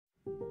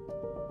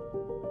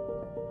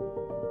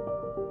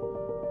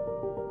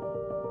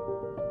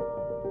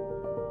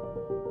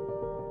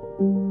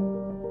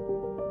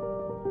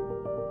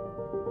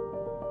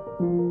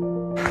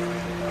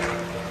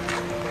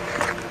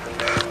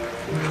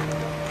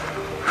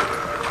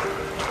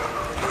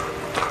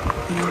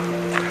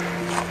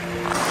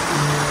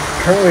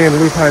Currently in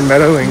Lupine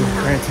Meadow in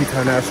Grand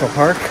Teton National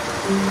Park.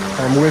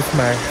 I'm with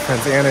my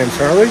friends Anna and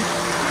Charlie.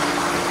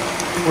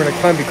 We're gonna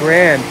climb the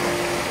Grand,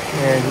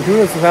 and we're doing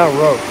this without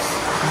ropes.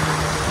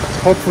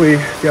 Hopefully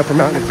the upper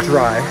mountain is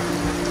dry,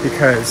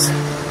 because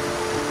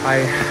I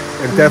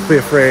am deathly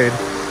afraid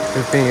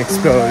of being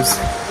exposed.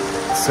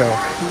 So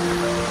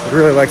I'd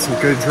really like some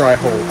good dry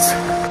holds.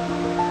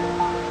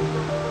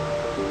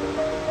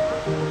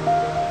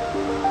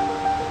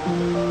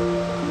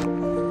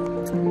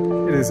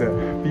 It is a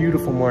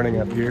beautiful morning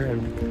up here,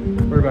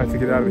 and we're about to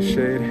get out of the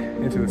shade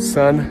into the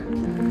sun.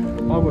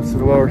 Almost to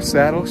the lower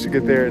saddle. Should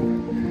get there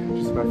in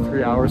just about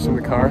 3 hours from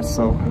the car,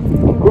 so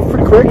move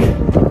pretty quick.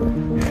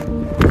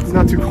 It's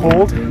not too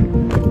cold.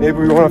 Maybe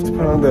we won't have to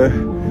put on the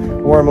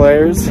warm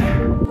layers.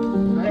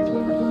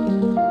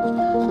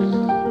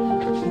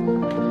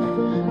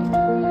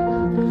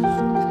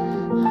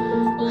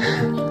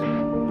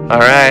 All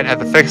right, at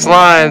the fixed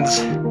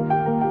lines.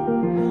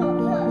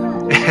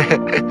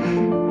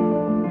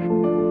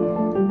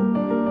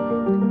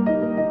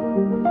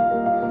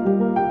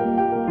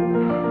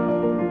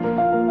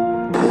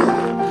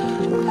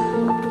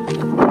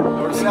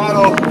 Lower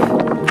saddle.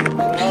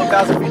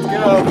 1,000 feet to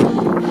go.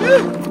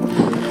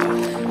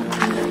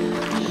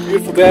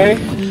 Beautiful day.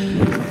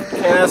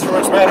 Can't ask for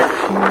much better.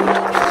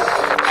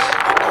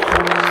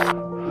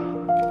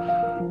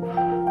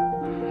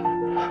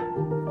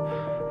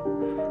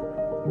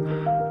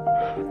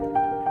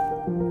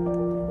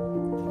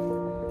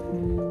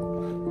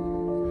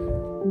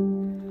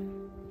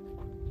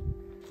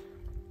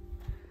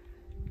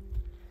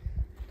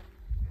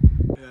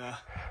 Yeah.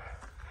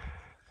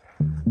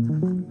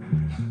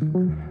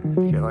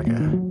 Get like a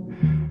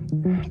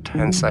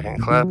 10-second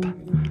clip.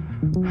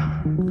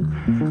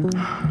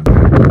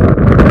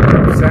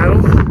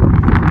 Saddle.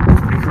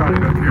 Pretty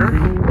crowded up here.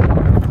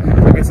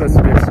 I guess that's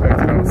to be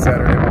expected on a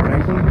Saturday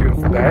morning.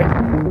 Beautiful day.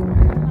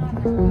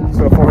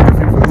 So 400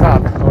 feet from the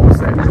top, almost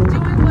there.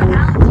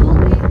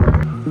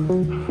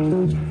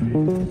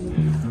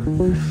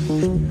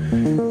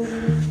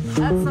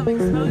 That's some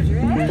exposure,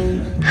 eh?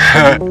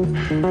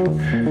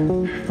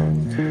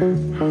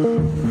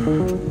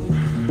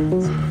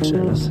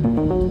 Cheers.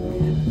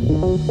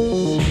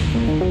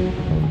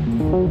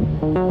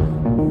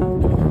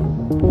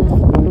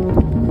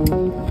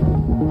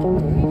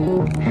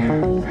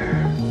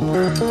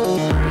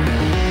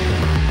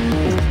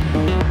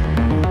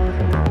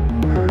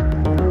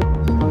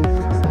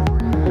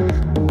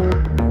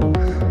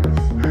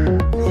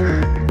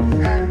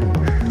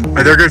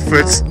 Are there good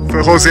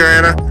footholds there,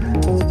 Anna?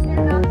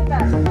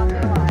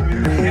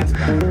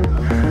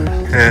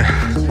 Yeah,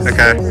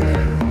 okay.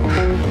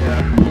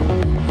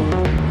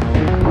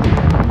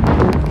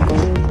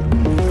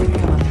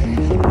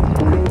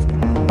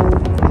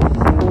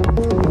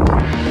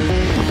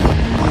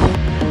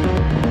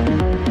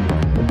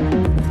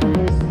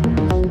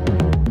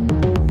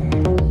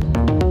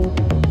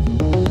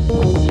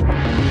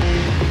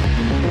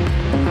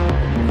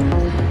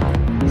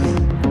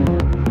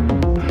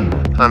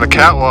 On the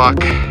catwalk.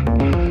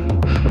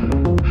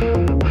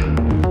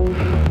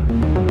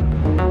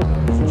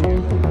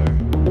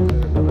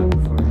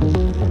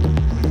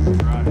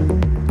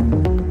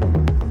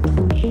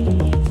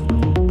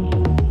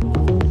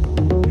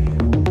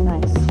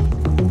 Nice.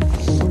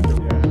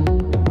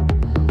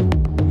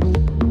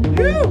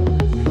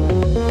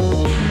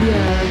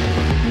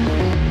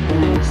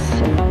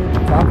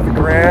 Top of the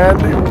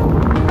Grand,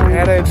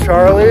 Anna and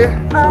Charlie.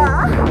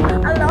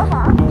 Aloha.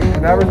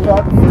 Never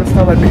thought the first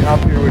time I'd be up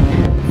here would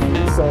be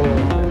solo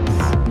like this.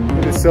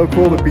 It is so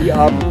cool to be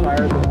up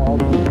higher than all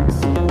the peaks.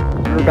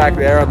 We were back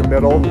there in the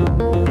middle,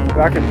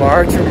 back in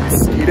March, and we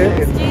skied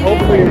it. And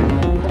hopefully,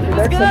 the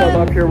next time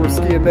I'm up here, we're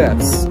skiing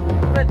this.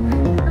 But the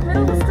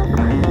middle was still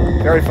fun.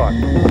 Very fun.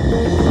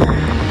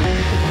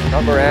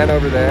 Got Moran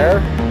over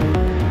there.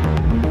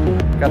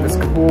 Got this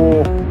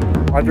cool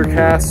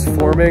undercast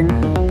forming,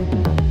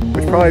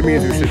 which probably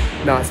means we should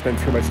not spend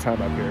too much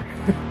time up here.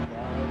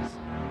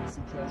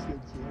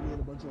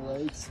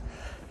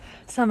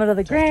 Summit of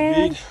the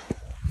Grand.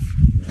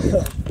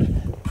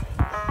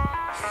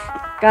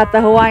 Got the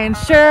Hawaiian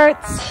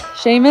shirts.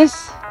 Seamus,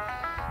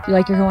 do you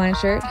like your Hawaiian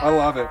shirt? I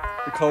love it.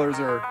 The colors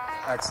are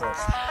excellent.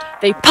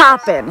 They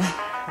poppin'.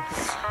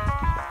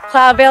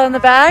 Cloud Veil in the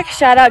back.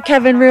 Shout out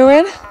Kevin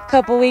Ruin.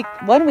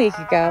 1 week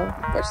ago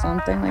or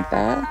something like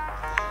that.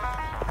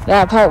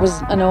 That part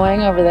was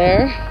annoying over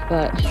there,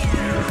 but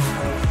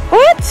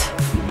what?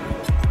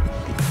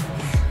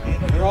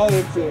 We're all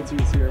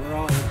influencers here. We're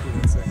all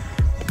influencing.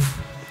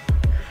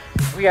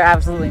 We are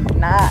absolutely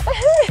not.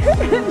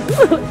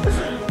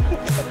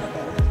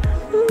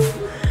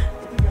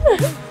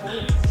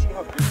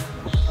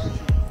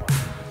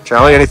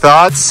 Charlie, any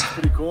thoughts?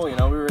 Pretty cool, you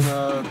know, we were in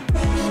the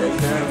shade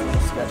there, it was a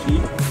little sketchy.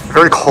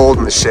 Very cold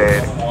in the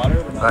shade.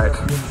 Like,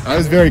 I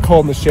was very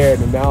cold in the shade,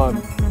 and now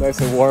I'm nice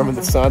and warm in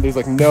the sun. There's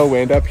like no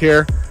wind up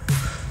here.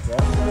 Yeah,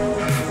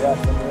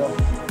 it's unreal.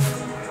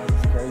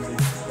 It's crazy.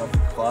 Got the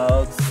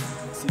clouds,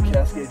 see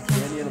Cascade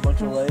Canyon, a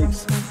bunch of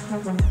lakes.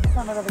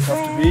 Tough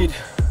to beat.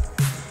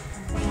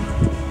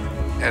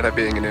 Anna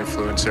being an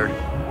influencer.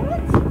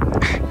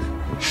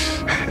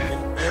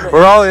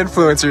 We're all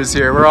influencers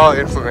here. We're all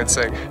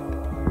influencing.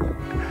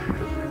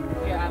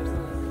 You're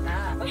absolutely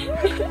not.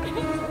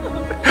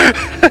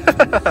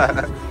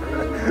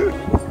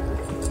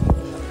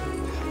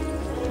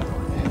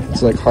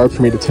 It's like hard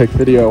for me to take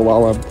video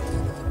while I'm.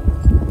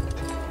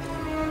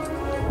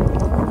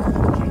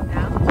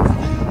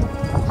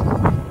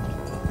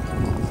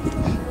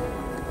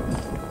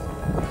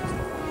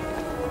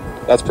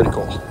 That's pretty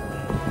cool.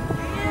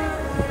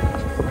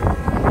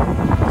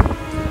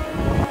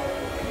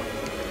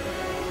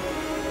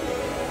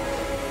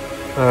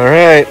 All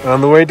right, on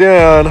the way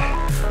down.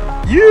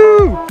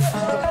 You!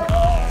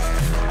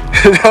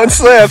 Don't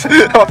slip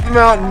off the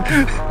mountain.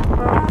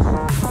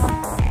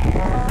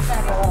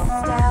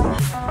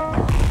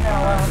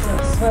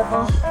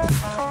 Swivel.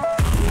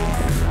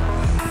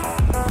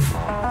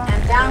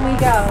 And down we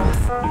go.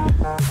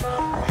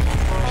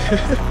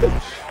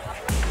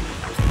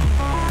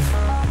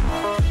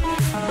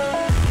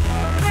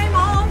 Hi,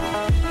 Mom.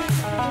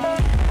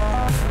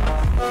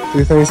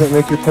 3 things that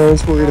make your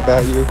parents worried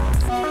about you.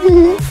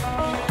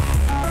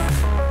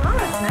 Oh,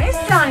 it's nice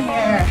down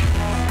here.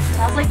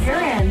 Sounds like you're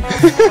in.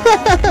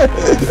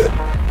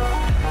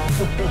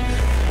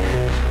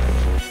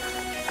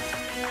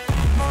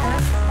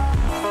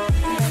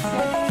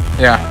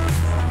 Yeah.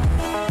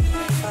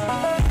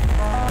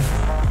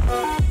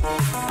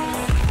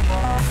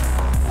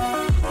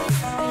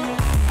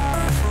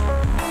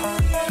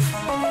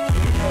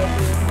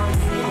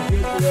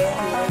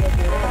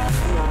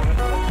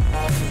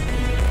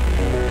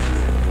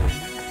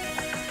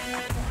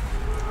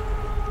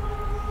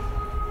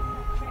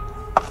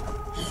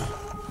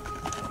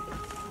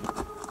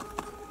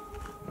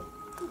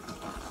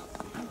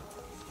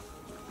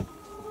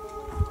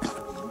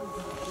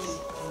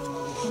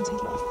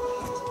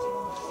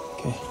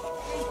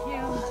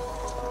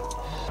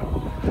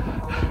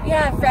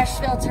 Yeah, fresh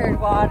filtered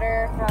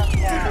water from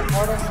the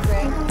Mortal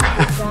Spring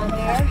down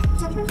there.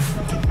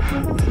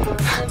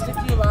 Lived a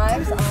few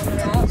lives on the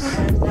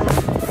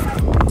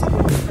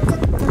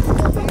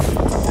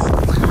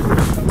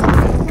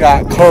route. Got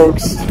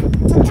coaxed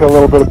into a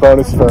little bit of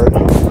bonus vert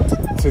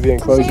to the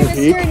enclosure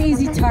peak. You're an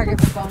easy target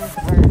for bonus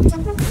vert.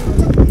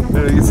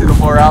 And you can see the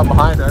floor out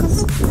behind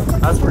us.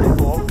 That's pretty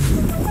cool.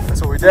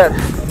 That's what we did.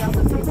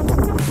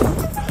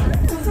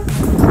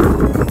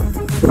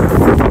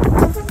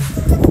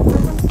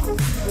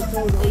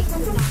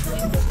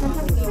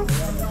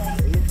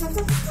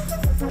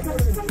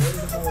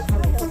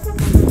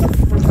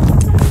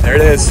 There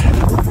it is.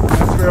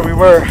 That's where we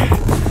were.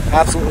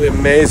 Absolutely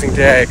amazing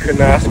day. Couldn't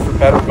ask for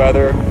better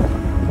weather,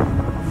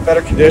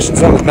 better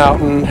conditions on the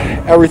mountain.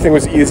 Everything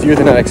was easier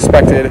than I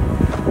expected.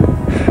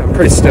 I'm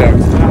pretty stoked.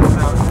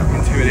 That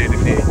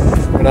intimidated me.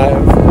 When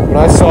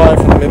I saw it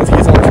from the Middle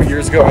Teton 2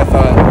 years ago, I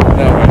thought,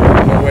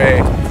 no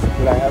way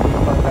would I ever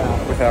come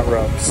back without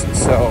ropes.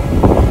 So,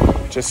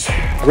 just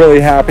really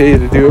happy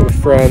to do it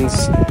with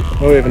friends.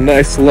 We have a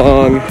nice,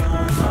 long,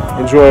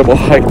 enjoyable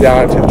hike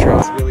down to the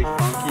trails. Really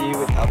funky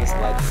with how this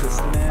ledge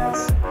system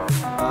is.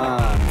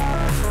 I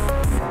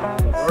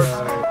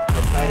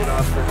tied it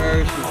off for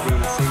her. She's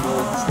doing a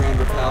single stand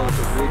rappel with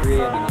the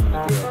gree, and then I'm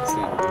going to do a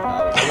stand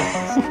rappel with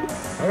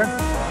her.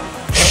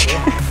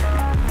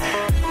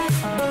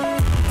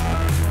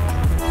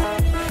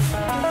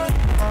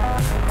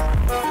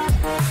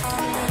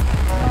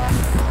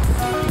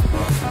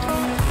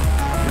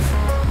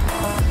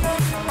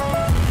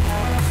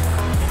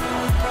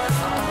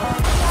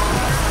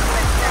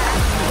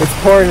 It's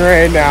pouring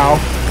rain now.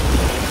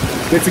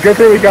 It's a good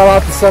thing we got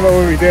off the summit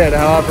when we did.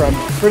 However, I'm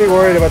pretty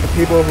worried about the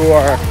people who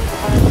are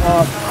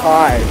up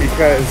high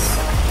because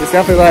it's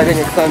definitely lightning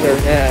and thunder,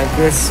 and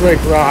this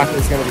slick rock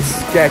is going to be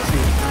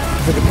sketchy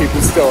for the people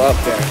still up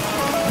there.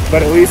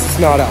 But at least it's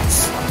not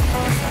us.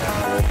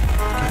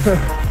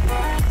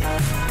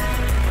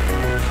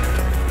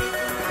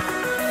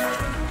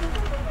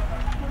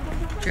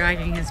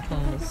 Dragging his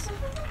poles.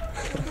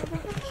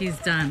 He's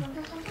done.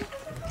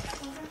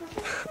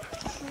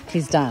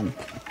 He's done.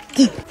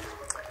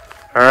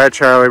 All right,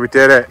 Charlie, we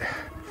did it.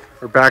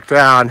 We're back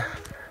down.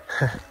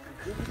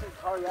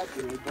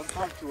 Don't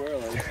talk too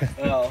early.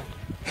 Well.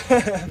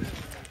 That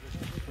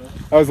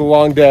was a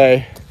long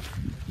day.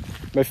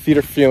 My feet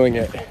are feeling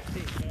it.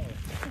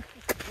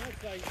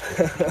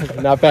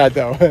 Not bad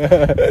though.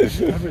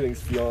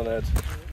 Everything's feeling it.